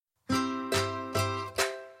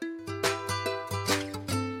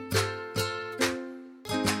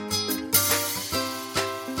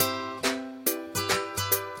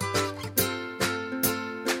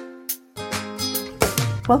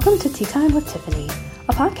Welcome to Tea Time with Tiffany,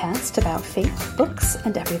 a podcast about faith, books,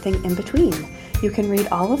 and everything in between. You can read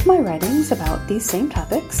all of my writings about these same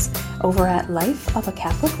topics over at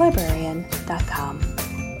lifeofacatholiclibrarian.com.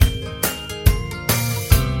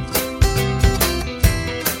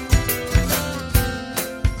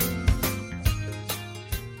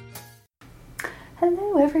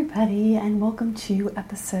 Hello everybody, and welcome to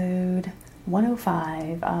episode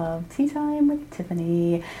 105 of Tea Time with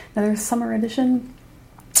Tiffany, another summer edition.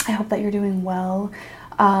 I hope that you're doing well.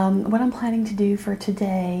 What I'm planning to do for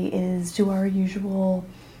today is do our usual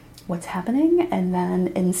what's happening, and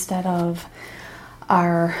then instead of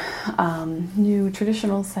our new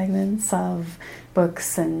traditional segments of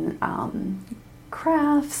books and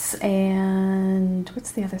crafts and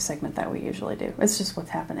what's the other segment that we usually do? It's just what's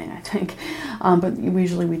happening, I think. But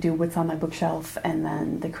usually we do what's on my bookshelf and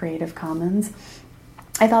then the Creative Commons.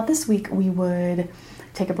 I thought this week we would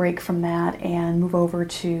take a break from that and move over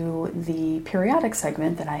to the periodic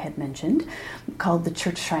segment that I had mentioned called the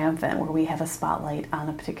Church Triumphant, where we have a spotlight on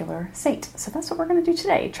a particular saint. So that's what we're going to do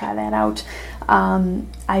today. Try that out.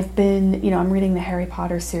 I've been, I'm reading the Harry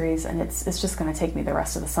Potter series, and it's just going to take me the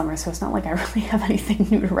rest of the summer, so it's not like I really have anything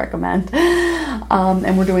new to recommend.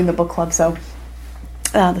 And we're doing the book club, so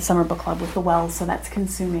the summer book club with the Wells, so that's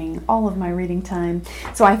consuming all of my reading time.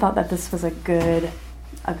 So I thought that this was a good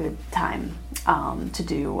time to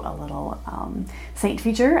do a little saint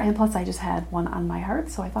feature, and plus I just had one on my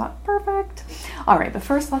heart, so I thought perfect. All right, but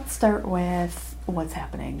first let's start with what's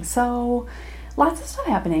happening. So lots of stuff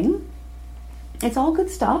happening. It's all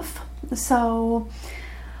good stuff. So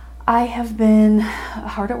I have been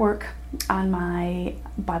hard at work on my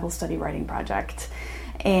Bible study writing project,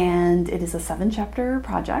 and it is a 7-chapter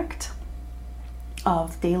project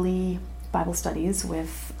of daily Bible studies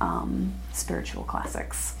with spiritual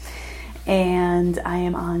classics. And I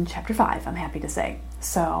am on chapter 5, I'm happy to say.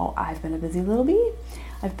 So I've been a busy little bee.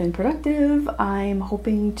 I've been productive. I'm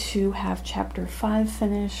hoping to have chapter 5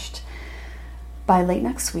 finished by late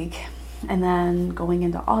next week. And then going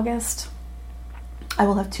into August, I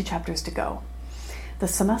will have 2 chapters to go. The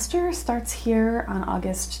semester starts here on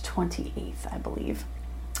August 28th, I believe,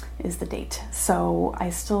 is the date. So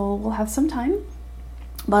I still will have some time.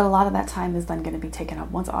 But a lot of that time is then going to be taken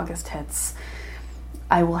up. Once August hits,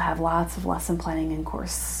 I will have lots of lesson planning and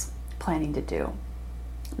course planning to do.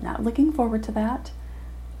 I'm not looking forward to that,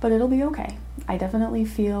 but it'll be okay. I definitely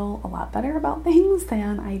feel a lot better about things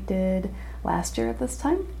than I did last year at this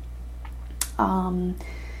time. Our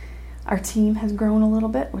team has grown a little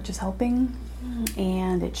bit, which is helping,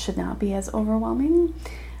 and it should not be as overwhelming.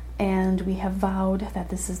 And we have vowed that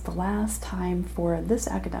this is the last time for this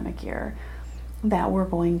academic year that we're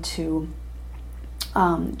going to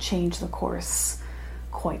change the course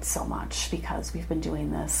quite so much, because we've been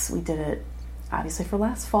doing this. We did it obviously for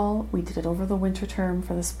last fall, we did it over the winter term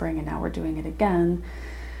for the spring, and now we're doing it again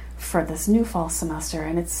for this new fall semester,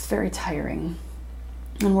 and it's very tiring,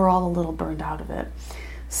 and we're all a little burned out of it.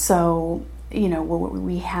 So,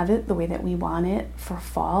 we have it the way that we want it for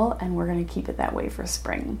fall, and we're going to keep it that way for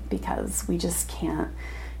spring, because we just can't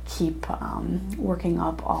keep working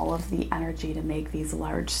up all of the energy to make these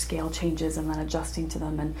large scale changes and then adjusting to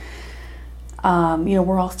them. And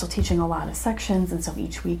we're all still teaching a lot of sections, and so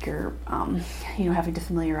each week you're having to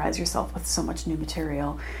familiarize yourself with so much new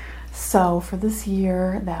material. So for this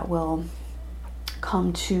year, that will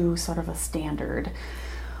come to sort of a standard,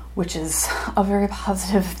 which is a very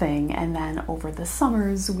positive thing. And then over the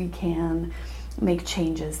summers we can make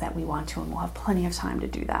changes that we want to, and we'll have plenty of time to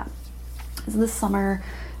do that. So this summer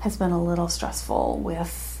has been a little stressful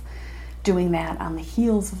with doing that on the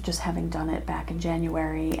heels of just having done it back in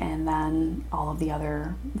January, and then all of the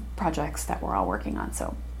other projects that we're all working on.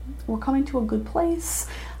 So we're coming to a good place.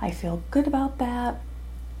 I feel good about that.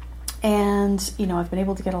 And, I've been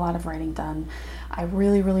able to get a lot of writing done. I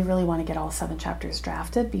really, really, really want to get all 7 chapters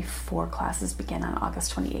drafted before classes begin on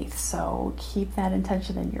August 28th. So keep that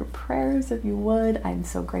intention in your prayers if you would. I'm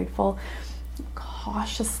so grateful.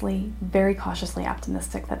 Very cautiously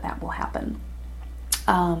optimistic that will happen.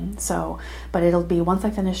 But it'll be once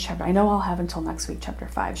I finish I know I'll have until next week. Chapter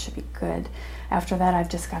 5 should be good. After that, I've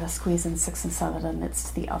just got to squeeze in 6 and 7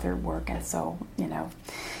 amidst the other work. And so,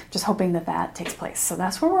 just hoping that takes place. So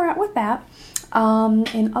that's where we're at with that.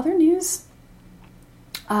 In other news,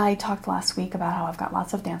 I talked last week about how I've got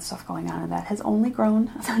lots of dance stuff going on, and that has only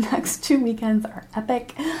grown. The next 2 weekends are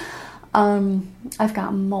epic. I've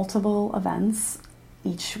got multiple events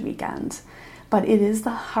each weekend, but it is the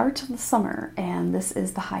heart of the summer, and this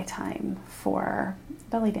is the high time for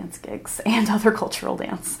belly dance gigs and other cultural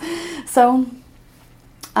dance. So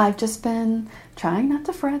I've just been trying not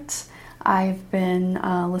to fret. I've been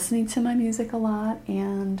listening to my music a lot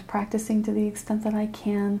and practicing to the extent that I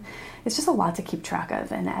can. It's just a lot to keep track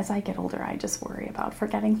of, and as I get older, I just worry about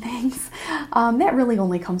forgetting things. That really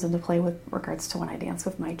only comes into play with regards to when I dance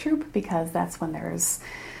with my troupe, because that's when there's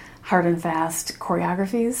hard and fast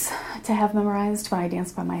choreographies to have memorized. When I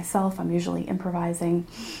dance by myself, I'm usually improvising,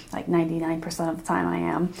 like 99% of the time I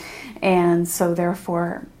am, and so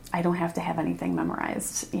therefore I don't have to have anything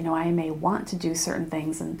memorized. You know, I may want to do certain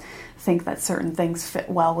things and think that certain things fit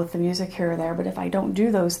well with the music here or there, but if I don't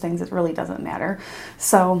do those things, it really doesn't matter.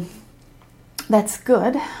 So that's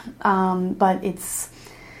good, but it's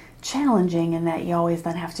challenging in that you always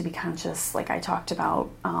then have to be conscious, like I talked about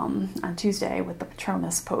on Tuesday with the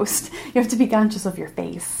Patronus post. You have to be conscious of your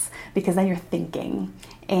face, because then you're thinking,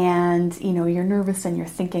 and you know, you're nervous and you're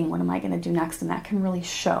thinking, what am I going to do next? And that can really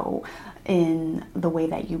show in the way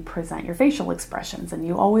that you present your facial expressions. And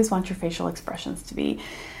you always want your facial expressions to be,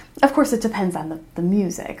 of course it depends on the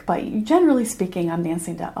music, but generally speaking, I'm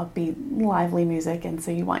dancing to upbeat, lively music, and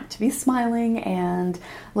so you want to be smiling and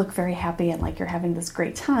look very happy and like you're having this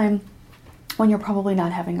great time when you're probably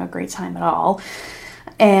not having a great time at all.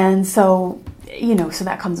 And so, you know, so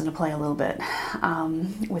that comes into play a little bit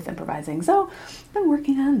with improvising. So I've been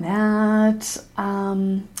working on that.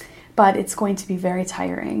 But it's going to be very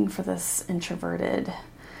tiring for this introverted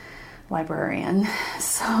librarian.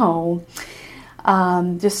 So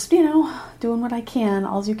just, you know, doing what I can.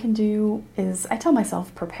 All you can do is, I tell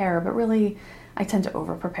myself prepare, but really I tend to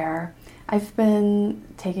over prepare. I've been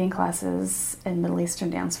taking classes in Middle Eastern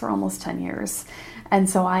dance for almost 10 years. And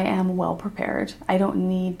so I am well prepared. I don't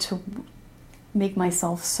need to make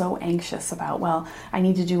myself so anxious about, well, I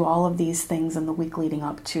need to do all of these things in the week leading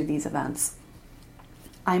up to these events.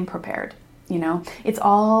 I'm prepared, you know, it's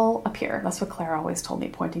all up here. That's what Claire always told me,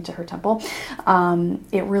 pointing to her temple.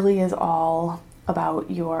 It really is all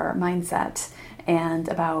about your mindset and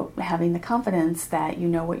about having the confidence that you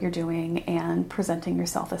know what you're doing and presenting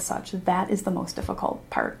yourself as such. That is the most difficult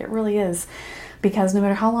part. It really is, because no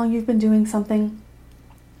matter how long you've been doing something,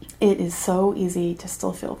 it is so easy to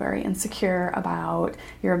still feel very insecure about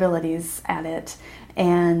your abilities at it.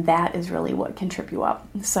 And that is really what can trip you up.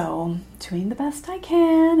 So doing the best I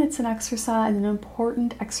can. It's an exercise, an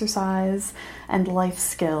important exercise and life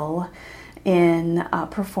skill in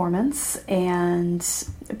performance and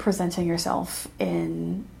presenting yourself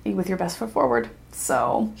with your best foot forward.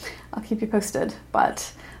 So I'll keep you posted,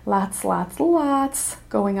 but lots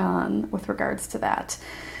going on with regards to that.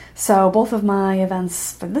 So both of my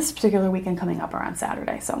events for this particular weekend coming up are on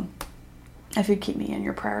Saturday. So if you'd keep me in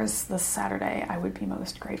your prayers this Saturday, I would be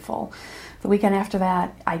most grateful. The weekend after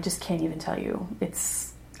that, I just can't even tell you.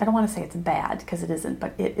 I don't want to say it's bad, because it isn't,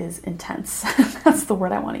 but it is intense. That's the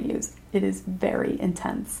word I want to use. It is very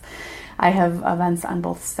intense. I have events on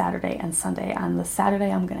both Saturday and Sunday. On the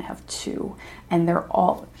Saturday, I'm going to have 2, and they're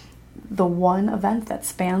all, the one event that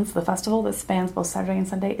spans the festival, that spans both Saturday and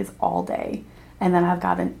Sunday, is all day. And then I've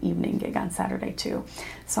got an evening gig on Saturday too.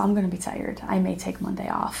 So I'm going to be tired. I may take Monday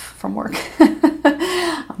off from work. I'm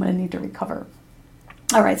going to need to recover.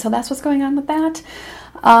 All right, so that's what's going on with that.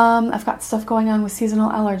 I've got stuff going on with seasonal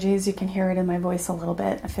allergies. You can hear it in my voice a little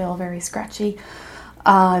bit. I feel very scratchy.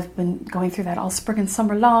 I've been going through that all spring and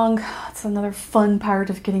summer long. It's another fun part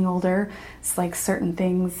of getting older. It's like certain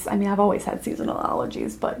things. I mean, I've always had seasonal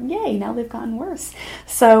allergies, but yay, now they've gotten worse.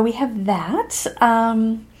 So we have that.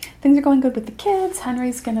 Things are going good with the kids.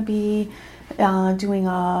 Henry's going to be doing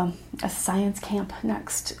a science camp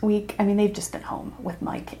next week. I mean, they've just been home with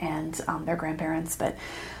Mike and their grandparents, but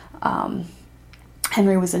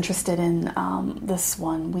Henry was interested in this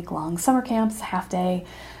 1 week-long summer camp, half day,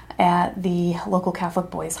 at the local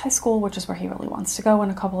Catholic boys' high school, which is where he really wants to go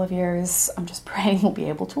in a couple of years. I'm just praying we'll be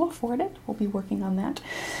able to afford it. We'll be working on that.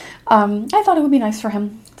 I thought it would be nice for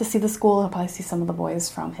him to see the school. He'll probably see some of the boys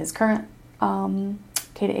from his current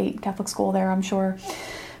K-8 Catholic school there, I'm sure,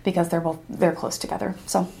 because they're close together.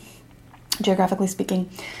 So geographically speaking.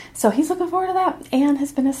 So he's looking forward to that. Anne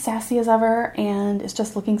has been as sassy as ever and is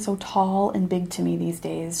just looking so tall and big to me these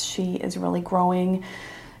days. She is really growing,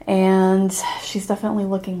 and she's definitely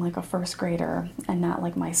looking like a first grader and not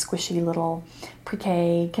like my squishy little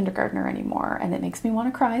pre-K kindergartner anymore. And it makes me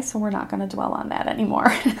want to cry, so we're not going to dwell on that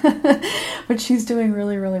anymore. But she's doing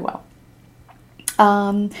really, really well.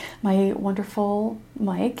 My wonderful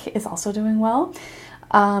Mike is also doing well.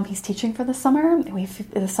 He's teaching for the summer.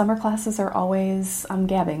 The summer classes are always, I'm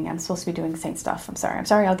gabbing. I'm supposed to be doing saint stuff. I'm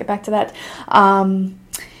sorry. I'll get back to that.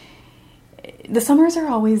 The summers are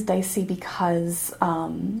always dicey because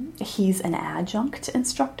he's an adjunct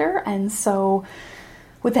instructor. And so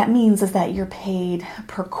what that means is that you're paid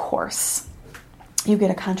per course. you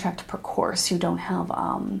get a contract per course. You don't have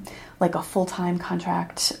like a full-time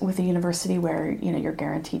contract with a university where, you know, you're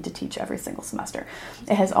guaranteed to teach every single semester.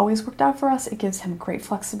 It has always worked out for us. It gives him great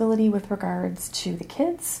flexibility with regards to the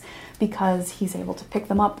kids because he's able to pick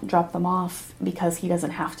them up, drop them off, because he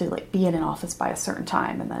doesn't have to like be in an office by a certain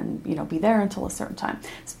time and then, you know, be there until a certain time.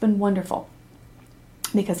 It's been wonderful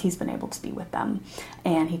because he's been able to be with them,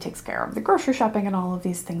 and he takes care of the grocery shopping and all of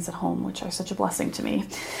these things at home, which are such a blessing to me.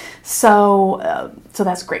 So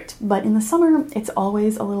that's great. But in the summer, it's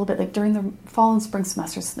always a little bit like during the fall and spring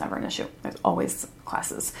semesters, it's never an issue. There's always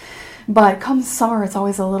classes. But come summer, it's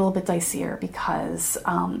always a little bit dicier because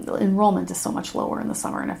enrollment is so much lower in the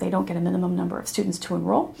summer, and if they don't get a minimum number of students to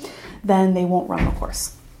enroll, then they won't run the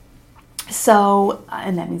course. So,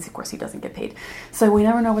 and that means, of course, he doesn't get paid. So we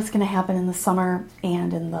never know what's going to happen in the summer.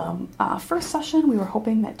 And in the first session, we were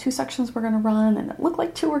hoping that 2 sections were going to run, and it looked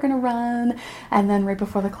like 2 were going to run. And then right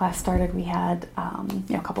before the class started, we had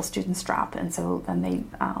a couple students drop. And so then they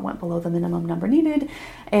went below the minimum number needed.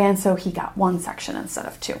 And so he got 1 section instead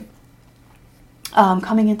of 2.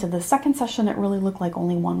 Coming into the second session, it really looked like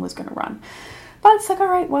only 1 was going to run. But it's like, all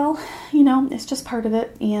right, well, you know, it's just part of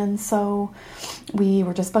it. And so we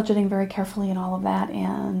were just budgeting very carefully and all of that.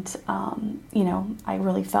 And, you know, I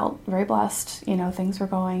really felt very blessed. You know, things were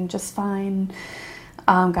going just fine.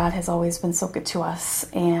 God has always been so good to us.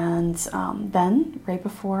 And then right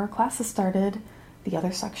before classes started, the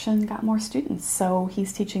other section got more students. So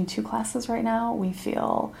he's teaching 2 classes right now. We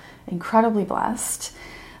feel incredibly blessed.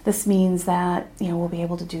 This means that, you know, we'll be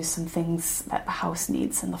able to do some things that the house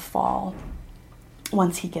needs in the fall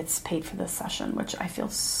once he gets paid for this session, which I feel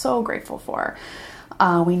so grateful for.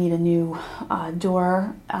 We need a new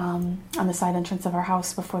door on the side entrance of our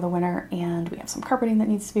house before the winter, and we have some carpeting that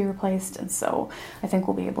needs to be replaced, and so I think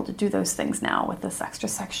we'll be able to do those things now with this extra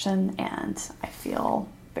section, and I feel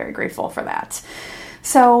very grateful for that.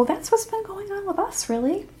 So that's what's been going on with us,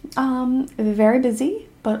 really. Very busy,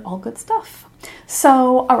 but all good stuff.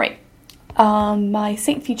 So, all right. My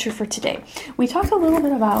saint feature for today. We talked a little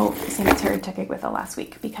bit about Saint Kateri Tekakwitha last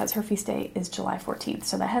week because her feast day is July 14th,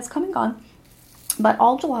 so that has come and gone. But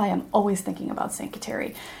all July, I'm always thinking about Saint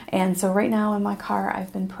Kateri. And so right now in my car,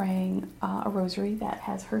 I've been praying a rosary that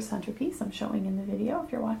has her centerpiece. I'm showing in the video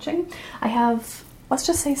if you're watching. I have, let's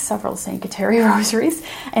just say, several Saint Kateri rosaries,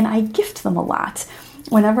 and I gift them a lot.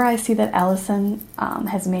 Whenever I see that Allison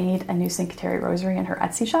has made a new Saint Kateri rosary in her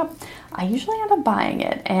Etsy shop, I usually end up buying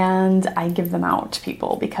it, and I give them out to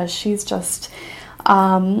people because she's just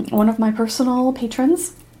one of my personal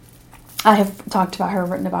patrons. I have talked about her,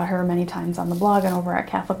 written about her many times on the blog and over at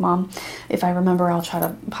Catholic Mom. If I remember, I'll try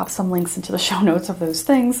to pop some links into the show notes of those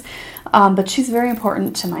things. But she's very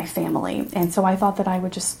important to my family, and so I thought that I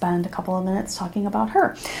would just spend a couple of minutes talking about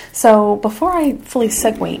her. So before I fully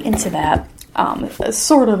segue into that,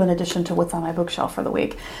 sort of in addition to what's on my bookshelf for the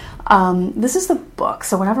week, this is the book.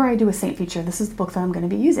 So whenever I do a saint feature, this is the book that I'm going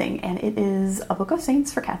to be using, and it is A Book of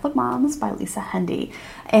Saints for Catholic Moms by Lisa Hendey.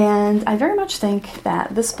 And I very much think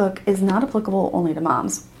that this book is not applicable only to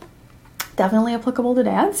moms. Definitely applicable to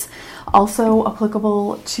dads, also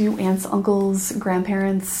applicable to aunts, uncles,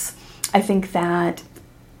 grandparents. I think that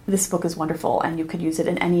this book is wonderful, and you could use it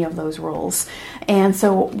in any of those roles. And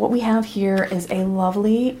so what we have here is a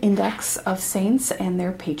lovely index of saints and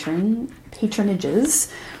their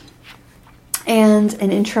patronages, and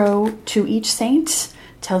an intro to each saint.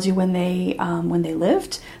 Tells you when they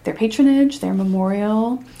lived, their patronage, their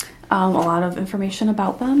memorial, a lot of information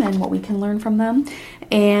about them and what we can learn from them.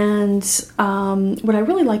 And what I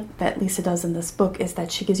really like that Lisa does in this book is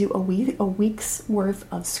that she gives you a week's worth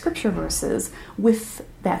of scripture verses with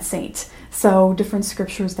that saint. So different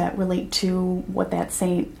scriptures that relate to what that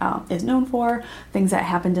saint is known for, things that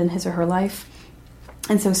happened in his or her life.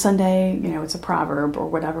 And so Sunday, you know, it's a proverb or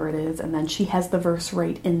whatever it is, and then she has the verse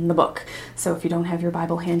right in the book. So if you don't have your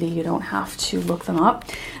Bible handy, you don't have to look them up.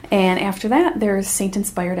 And after that, there's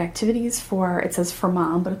saint-inspired activities it says for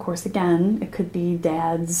mom, but of course, again, it could be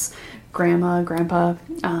dads, grandma, grandpa,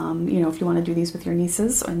 if you want to do these with your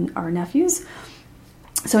nieces and our nephews.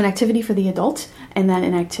 So an activity for the adult, and then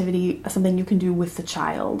an activity, something you can do with the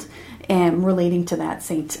child, and relating to that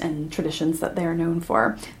saint and traditions that they're known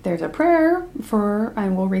for. There's a prayer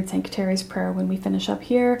and we'll read Saint Kateri's prayer when we finish up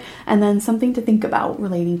here, and then something to think about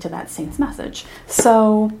relating to that saint's message.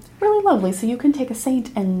 So really lovely. So you can take a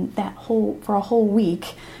saint, and for a whole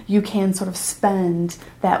week, you can sort of spend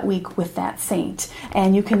that week with that saint.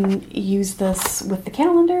 And you can use this with the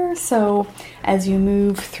calendar. So as you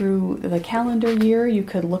move through the calendar year, you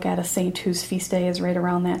could look at a saint whose feast day is right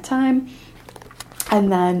around that time. and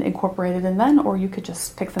then incorporate it in then, or you could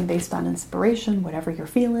just pick them based on inspiration, whatever you're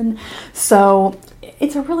feeling. So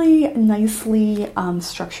it's a really nicely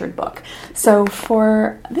structured book. So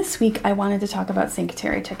for this week, I wanted to talk about Saint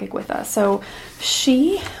Kateri Tekakwitha. So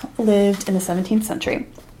she lived in the 17th century.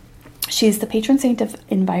 She's the patron saint of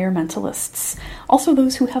environmentalists, also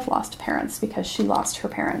those who have lost parents, because she lost her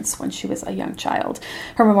parents when she was a young child.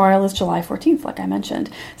 Her memorial is July 14th, like I mentioned.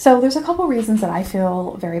 So there's a couple reasons that I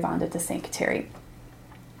feel very bonded to Saint Kateri.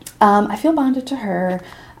 I feel bonded to her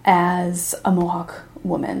as a Mohawk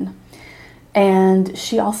woman, and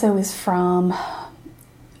she also is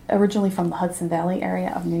originally from the Hudson Valley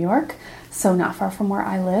area of New York, so not far from where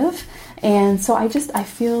I live. And so I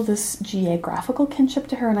feel this geographical kinship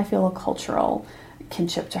to her, and I feel a cultural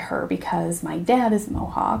kinship to her because my dad is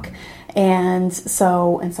Mohawk, and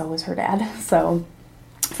so is her dad. So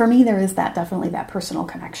for me, there is definitely that personal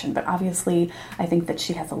connection, but obviously I think that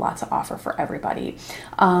she has a lot to offer for everybody.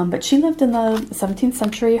 But she lived in the 17th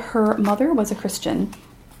century. Her mother was a Christian,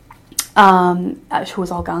 who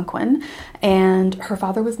was Algonquin, and her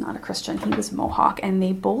father was not a Christian. He was Mohawk, and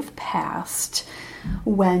they both passed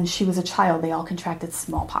when she was a child. They all contracted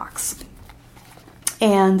smallpox.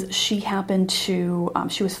 And she happened to,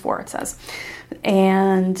 she was 4, it says,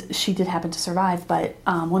 and she did happen to survive. But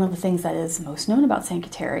one of the things that is most known about Saint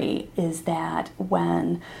Kateri is that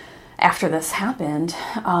after this happened,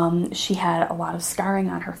 she had a lot of scarring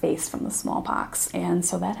on her face from the smallpox. And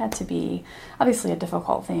so that had to be obviously a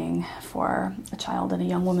difficult thing for a child and a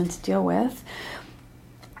young woman to deal with.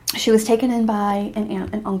 She was taken in by an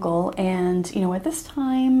aunt and uncle, and at this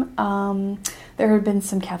time there had been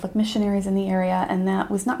some Catholic missionaries in the area, and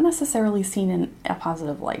that was not necessarily seen in a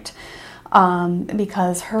positive light,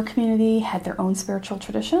 because her community had their own spiritual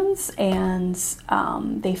traditions, and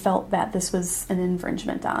they felt that this was an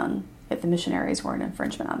infringement on, if the missionaries were an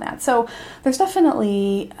infringement on that. So there's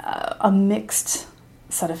definitely a mixed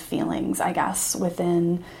set of feelings, I guess,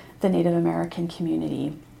 within the Native American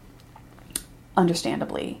community,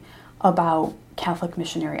 understandably, about Catholic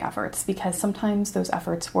missionary efforts, because sometimes those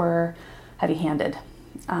efforts were heavy-handed,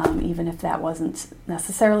 even if that wasn't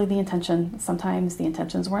necessarily the intention. Sometimes the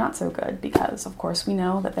intentions were not so good, because of course we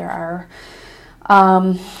know that there are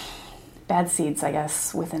bad seeds, I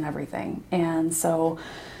guess, within everything. And so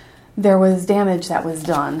there was damage that was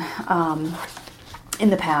done in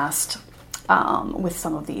the past with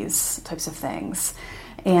some of these types of things.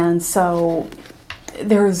 And so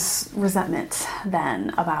there's resentment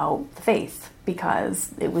then about the faith,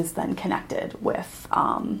 because it was then connected with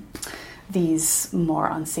these more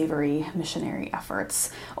unsavory missionary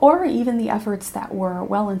efforts, or even the efforts that were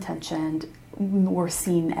well-intentioned were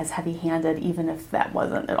seen as heavy-handed, even if that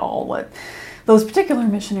wasn't at all what those particular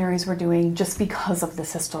missionaries were doing, just because of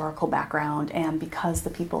this historical background and because the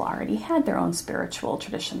people already had their own spiritual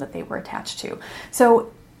tradition that they were attached to.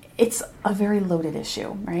 So it's a very loaded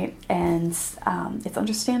issue, right? And it's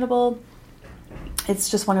understandable. It's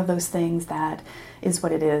just one of those things that is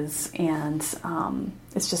what it is, and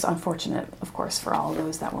it's just unfortunate, of course, for all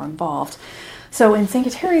those that were involved. So in Saint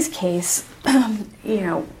Kateri's case,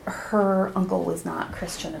 her uncle was not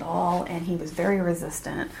Christian at all, and he was very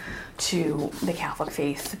resistant to the Catholic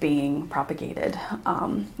faith being propagated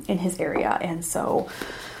in his area. And so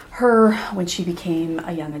when she became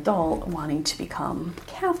a young adult, wanting to become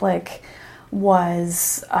Catholic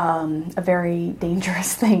was a very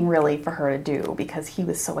dangerous thing, really, for her to do, because he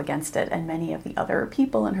was so against it, and many of the other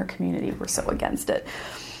people in her community were so against it.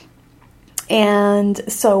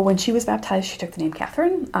 And so when she was baptized, she took the name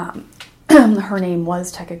Catherine. Her name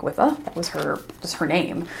was Tekakwitha. That was just her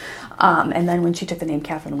name. And then when she took the name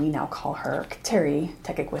Catherine, we now call her Kateri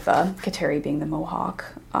Tekakwitha, Kateri being the Mohawk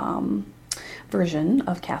version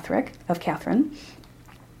of Catherine.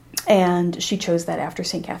 And she chose that after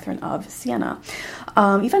St. Catherine of Siena.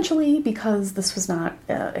 Eventually, because this was not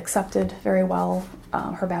accepted very well,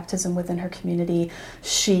 her baptism within her community,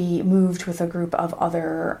 she moved with a group of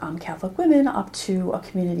other Catholic women up to a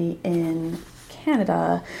community in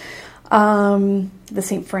Canada, the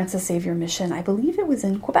St. Francis Xavier Mission. I believe it was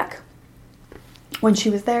in Quebec. When she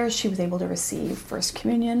was there, she was able to receive First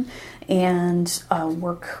Communion and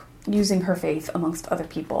work using her faith amongst other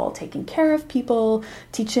people, taking care of people,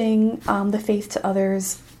 teaching the faith to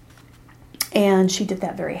others, and she did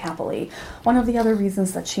that very happily. One of the other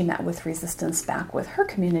reasons that she met with resistance back with her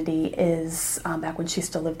community is, back when she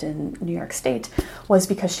still lived in New York State, was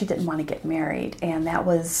because she didn't want to get married, and that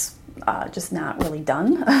was just not really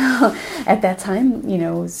done at that time.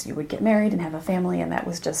 You would get married and have a family, and that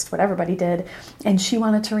was just what everybody did. And she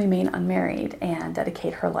wanted to remain unmarried and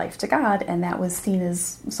dedicate her life to God, and that was seen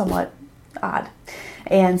as somewhat odd.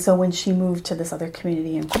 And so when she moved to this other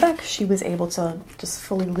community in Quebec, she was able to just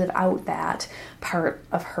fully live out that part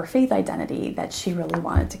of her faith identity that she really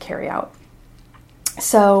wanted to carry out.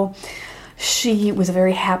 So she was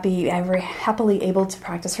very happily able to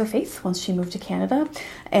practice her faith once she moved to Canada,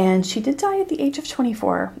 and she did die at the age of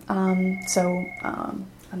 24.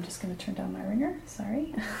 I'm just going to turn down my ringer,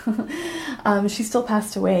 sorry. She still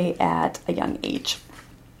passed away at a young age.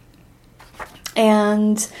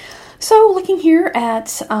 And so looking here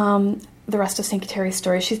at the rest of Saint Kateri's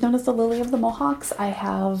story, she's known as the Lily of the Mohawks. I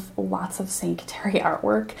have lots of Saint Kateri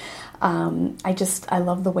artwork. I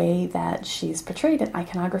love the way that she's portrayed in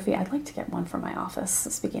iconography. I'd like to get one for my office.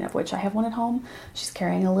 Speaking of which, I have one at home. She's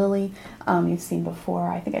carrying a lily. You've seen before.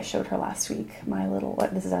 I think I showed her last week.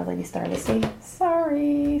 This is Our Lady Star of the Sea.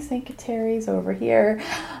 Sorry, Saint Kateri's over here.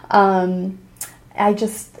 And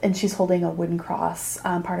she's holding a wooden cross.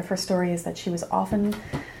 Part of her story is that she was often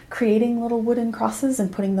creating little wooden crosses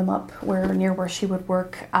and putting them up near where she would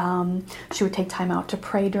work. She would take time out to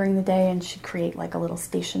pray during the day, and she'd create like a little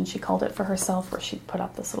station, she called it, for herself, where she'd put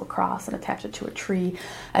up this little cross and attach it to a tree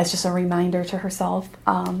as just a reminder to herself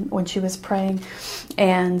when she was praying.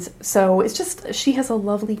 And so she has a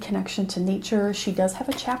lovely connection to nature. She does have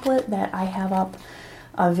a chaplet that I have up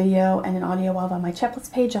a video and an audio of on my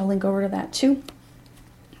chaplets page. I'll link over to that too.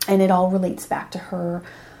 And it all relates back to her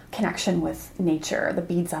connection with nature, the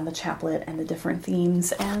beads on the chaplet and the different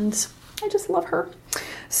themes, and I just love her.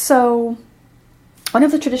 So one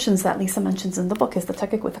of the traditions that Lisa mentions in the book is the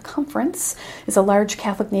Tekakwitha Conference. It's a large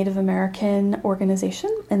Catholic Native American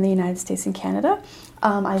organization in the United States and Canada.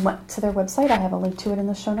 I went to their website. I have a link to it in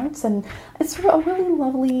the show notes, and it's a really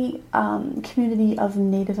lovely community of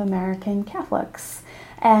Native American Catholics,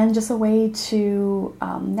 and just a way to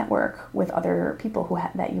network with other people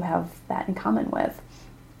that you have that in common with.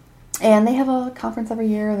 And they have a conference every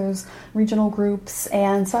year. There's regional groups,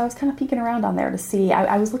 and so I was kind of peeking around on there to see.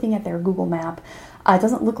 I was looking at their Google map. It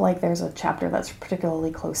doesn't look like there's a chapter that's particularly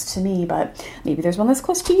close to me, but maybe there's one that's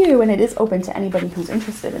close to you, and it is open to anybody who's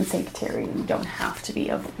interested in Saint Kateri. You don't have to be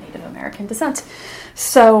of Native American descent.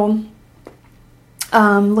 So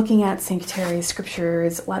looking at Saint Kateri's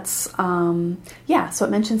scriptures, so it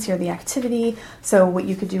mentions here the activity. So what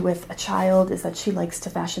you could do with a child is that she likes to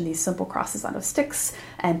fashion these simple crosses out of sticks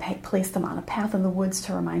and place them on a path in the woods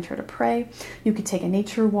to remind her to pray. You could take a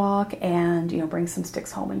nature walk and, bring some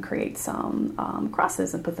sticks home and create some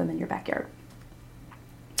crosses and put them in your backyard.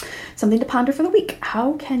 Something to ponder for the week.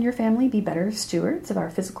 How can your family be better stewards of our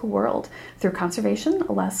physical world through conservation,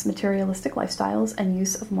 less materialistic lifestyles, and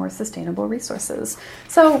use of more sustainable resources?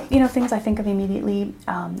 So, things I think of immediately,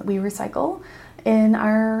 we recycle in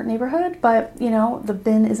our neighborhood, but, the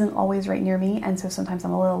bin isn't always right near me, and so sometimes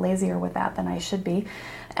I'm a little lazier with that than I should be.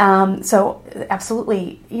 So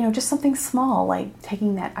absolutely, just something small, like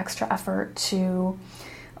taking that extra effort to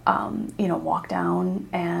walk down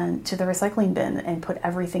and to the recycling bin and put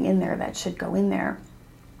everything in there that should go in there.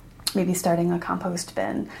 Maybe starting a compost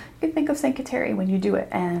bin. You can think of Saint Kateri when you do it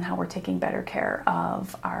and how we're taking better care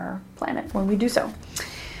of our planet when we do so.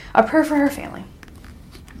 A prayer for our family.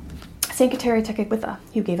 Saint Kateri Tekakwitha,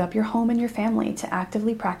 you gave up your home and your family to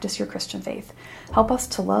actively practice your Christian faith. Help us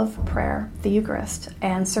to love prayer, the Eucharist,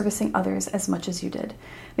 and servicing others as much as you did.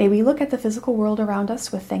 May we look at the physical world around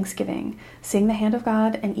us with thanksgiving, seeing the hand of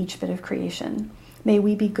God in each bit of creation. May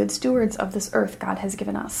we be good stewards of this earth God has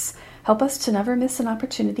given us. Help us to never miss an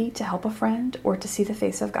opportunity to help a friend or to see the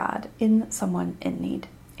face of God in someone in need.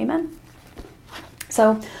 Amen.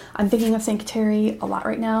 So I'm thinking of Saint Kateri a lot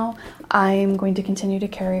right now. I'm going to continue to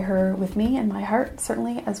carry her with me in my heart,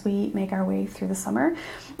 certainly, as we make our way through the summer.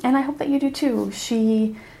 And I hope that you do too.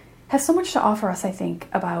 She has so much to offer us, I think,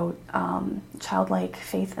 about childlike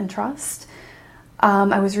faith and trust.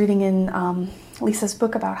 I was reading in Lisa's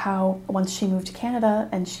book about how once she moved to Canada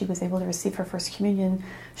and she was able to receive her first communion,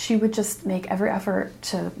 she would just make every effort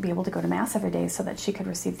to be able to go to Mass every day so that she could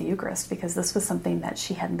receive the Eucharist, because this was something that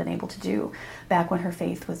she hadn't been able to do back when her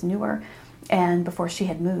faith was newer and before she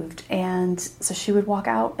had moved. And so she would walk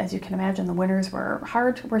out, as you can imagine, the winters were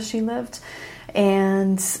hard where she lived,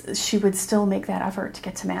 and she would still make that effort to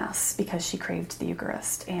get to Mass because she craved the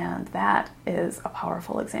Eucharist. And that is a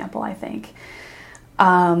powerful example, I think.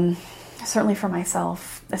 Certainly for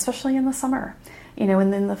myself, especially in the summer. And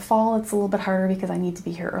in the fall, it's a little bit harder because I need to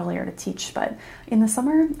be here earlier to teach. But in the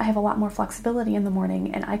summer, I have a lot more flexibility in the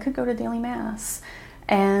morning, and I could go to daily Mass.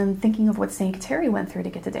 And thinking of what Saint Kateri went through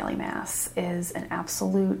to get to daily Mass is an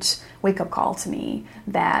absolute wake-up call to me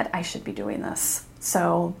that I should be doing this.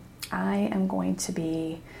 So I am going to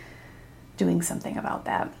be doing something about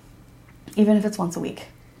that, even if it's once a week.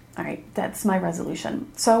 All right, that's my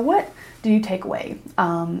resolution. So what do you take away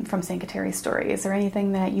from Saint Kateri's story? Is there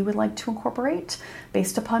anything that you would like to incorporate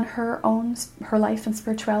based upon her life and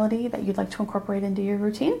spirituality that you'd like to incorporate into your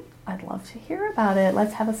routine? I'd love to hear about it.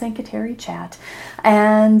 Let's have a Saint Kateri chat.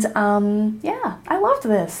 And yeah, I loved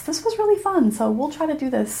this. This was really fun. So we'll try to do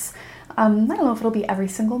this. I don't know if it'll be every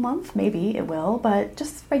single month. Maybe it will, but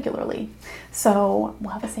just regularly. So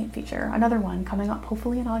we'll have a saint feature, another one coming up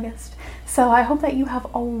hopefully in August. So I hope that you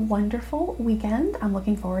have a wonderful weekend. I'm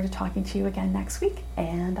looking forward to talking to you again next week,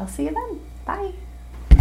 and I'll see you then. Bye.